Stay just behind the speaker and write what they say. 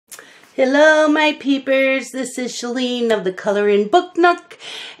Hello my peepers, this is Shalene of the Coloring Book Nook,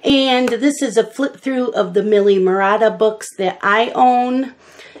 and this is a flip through of the Millie Marrotta books that I own,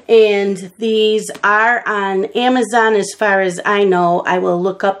 and these are on Amazon as far as I know. I will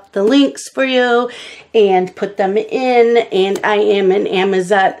look up the links for you and put them in, and I am an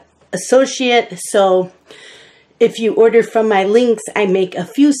Amazon associate, so if you order from my links, I make a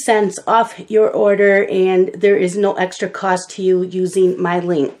few cents off your order, and there is no extra cost to you using my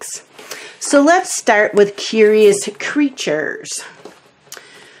links. So let's start with Curious Creatures.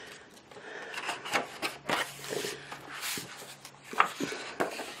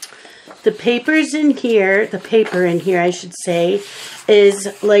 The paper in here, I should say,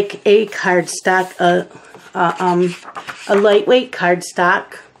 is like a cardstock, a lightweight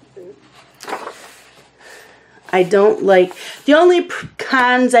cardstock. I don't like, the only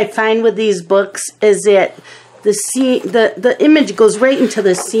cons I find with these books is that the image goes right into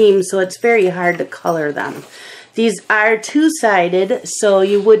the seam, so it's very hard to color them. These are two-sided, so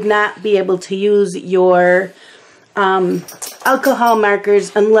you would not be able to use your alcohol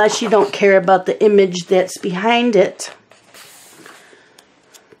markers unless you don't care about the image that's behind it.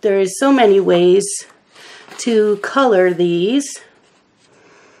 There is so many ways to color these,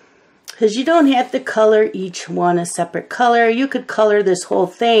 because you don't have to color each one a separate color. You could color this whole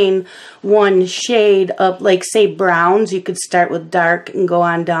thing one shade of, like, say, browns. You could start with dark and go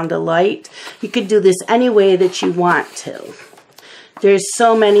on down to light. You could do this any way that you want to. There's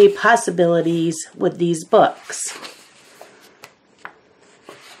so many possibilities with these books.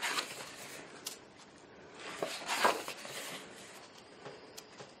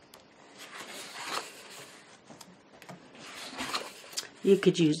 You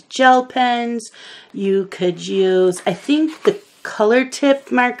could use gel pens. You could use, I think the color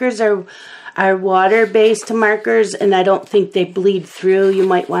tip markers are water-based markers, and I don't think they bleed through. You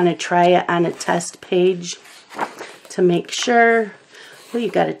might want to try it on a test page to make sure. Oh, you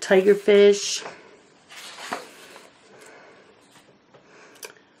got a tigerfish.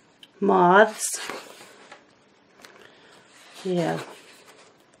 Moths. Yeah.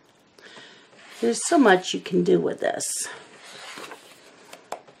 There's so much you can do with this.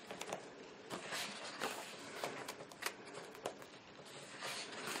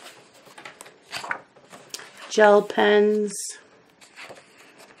 Gel pens.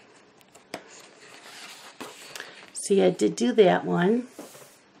 See, I did do that one.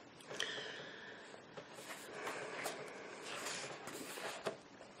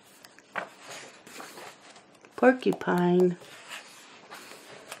 Porcupine.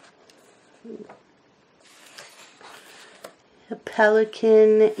 A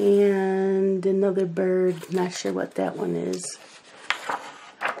pelican and another bird. Not sure what that one is.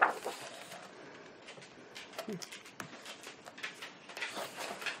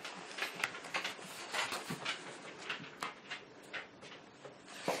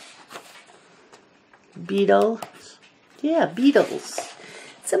 Beetle. Yeah, beetles.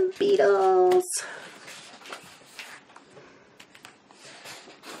 Some beetles.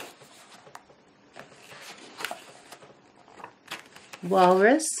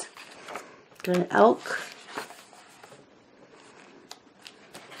 Walrus. Got an elk.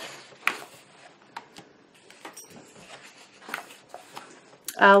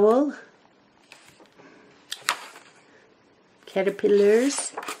 Owl.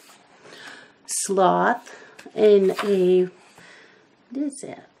 Caterpillars. Sloth, and a, what is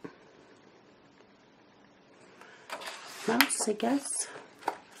that? Mouse, I guess.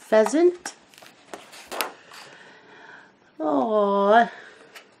 Pheasant. Oh,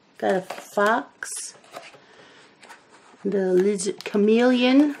 got a fox. The lizard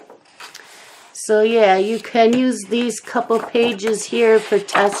chameleon. So yeah, you can use these couple pages here for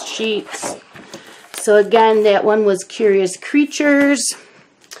test sheets. So again, that one was Curious Creatures.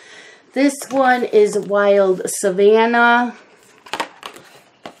 This one is Wild Savannah.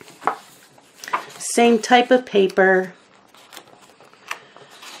 Same type of paper.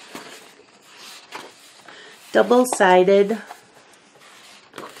 Double-sided.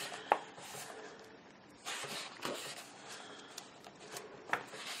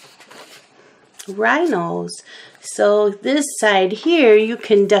 Rhinos. So this side here, you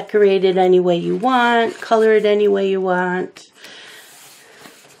can decorate it any way you want, color it any way you want.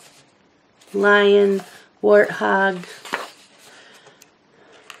 Lion, warthog.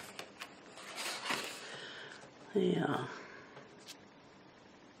 Yeah.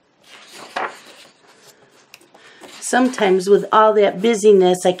 Sometimes with all that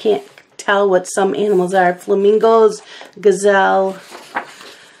busyness, I can't tell what some animals are. Flamingos, gazelle.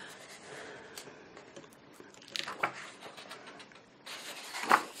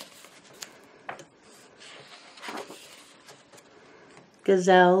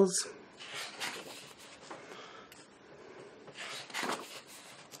 gazelles,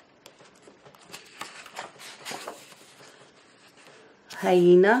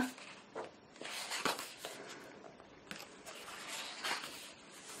 hyena,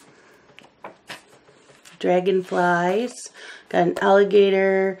 dragonflies, got an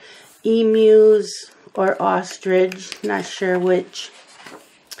alligator, emus, or ostrich, not sure which.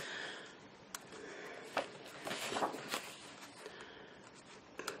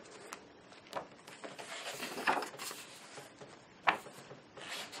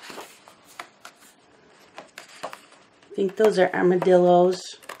 I think those are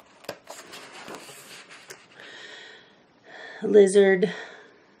armadillos. Lizard,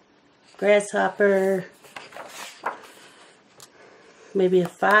 grasshopper, maybe a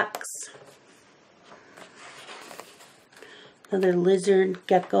fox, another lizard,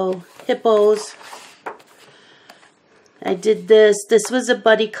 gecko, hippos. I did this. This was a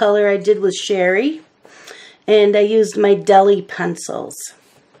buddy color I did with Sherry, and I used my deli pencils.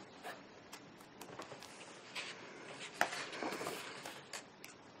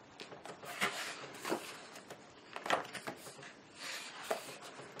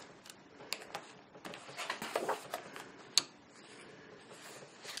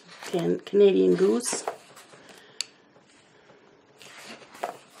 And Canadian goose,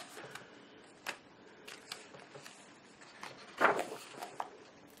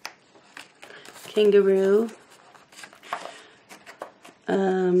 kangaroo,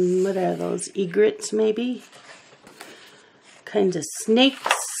 what are those, egrets maybe, kinds of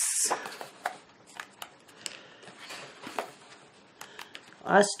snakes,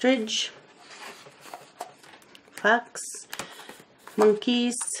 ostrich, fox,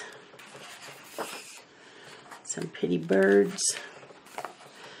 monkeys, some pretty birds,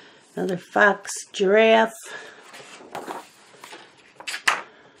 another fox, giraffe,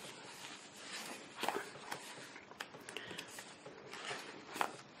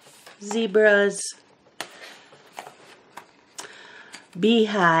 zebras,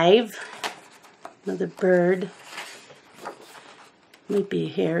 beehive, another bird, might be a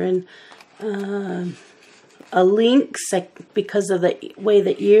heron, a lynx, like because of the way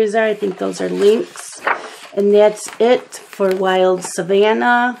the ears are, I think those are lynx. And that's it for wild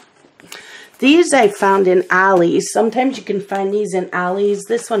savannah. These I found in Ollie's. Sometimes you can find these in Ollie's.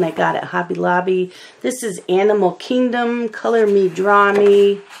 This one I got at Hobby Lobby. This is Animal Kingdom, Color Me, Draw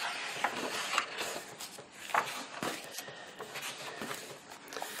Me.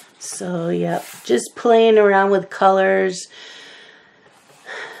 So, yeah, just playing around with colors.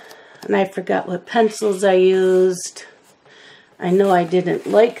 And I forgot what pencils I used. I know I didn't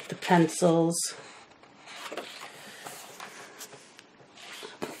like the pencils.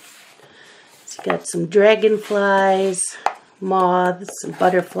 So got some dragonflies, moths, some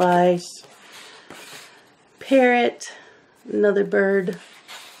butterflies, parrot, another bird,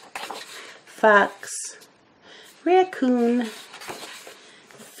 fox, raccoon,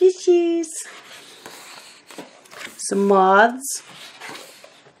 fishies, some moths,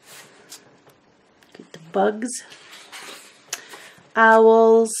 get the bugs,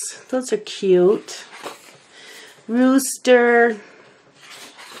 owls, those are cute, rooster,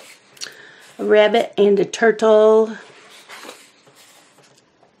 a rabbit and a turtle,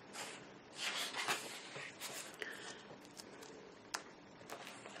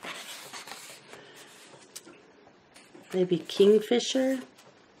 maybe kingfisher,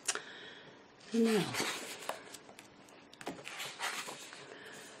 I don't know.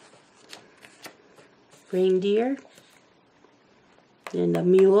 Reindeer and a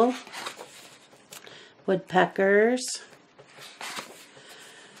mule, woodpeckers,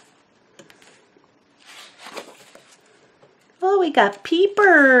 oh, we got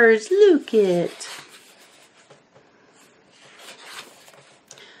peepers, look it,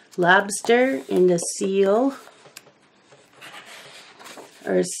 lobster and a seal,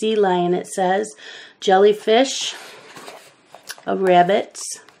 or a sea lion it says, jellyfish, a rabbit,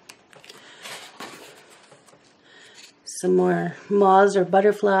 some more moths or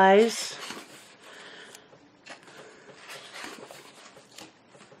butterflies,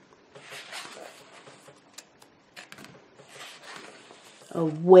 a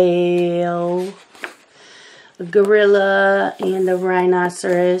whale, a gorilla, and a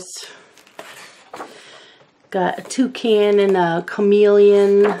rhinoceros. Got a toucan and a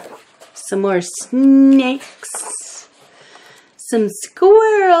chameleon, some more snakes, some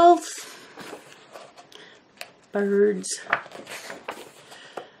squirrels, birds,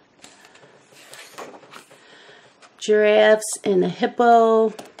 giraffes and a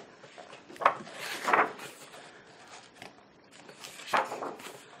hippo,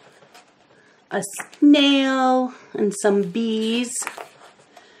 a snail, and some bees.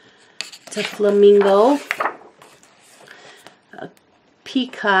 It's a flamingo, a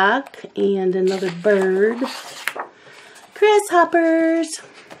peacock, and another bird. Grasshoppers,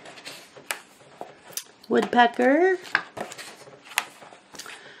 woodpecker,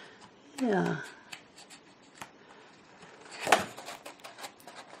 yeah.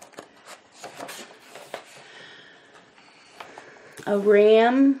 A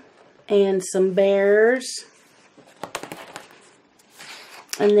ram and some bears.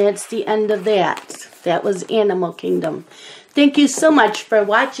 And that's the end of that. That was Animal Kingdom. Thank you so much for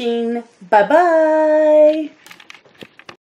watching. Bye-bye.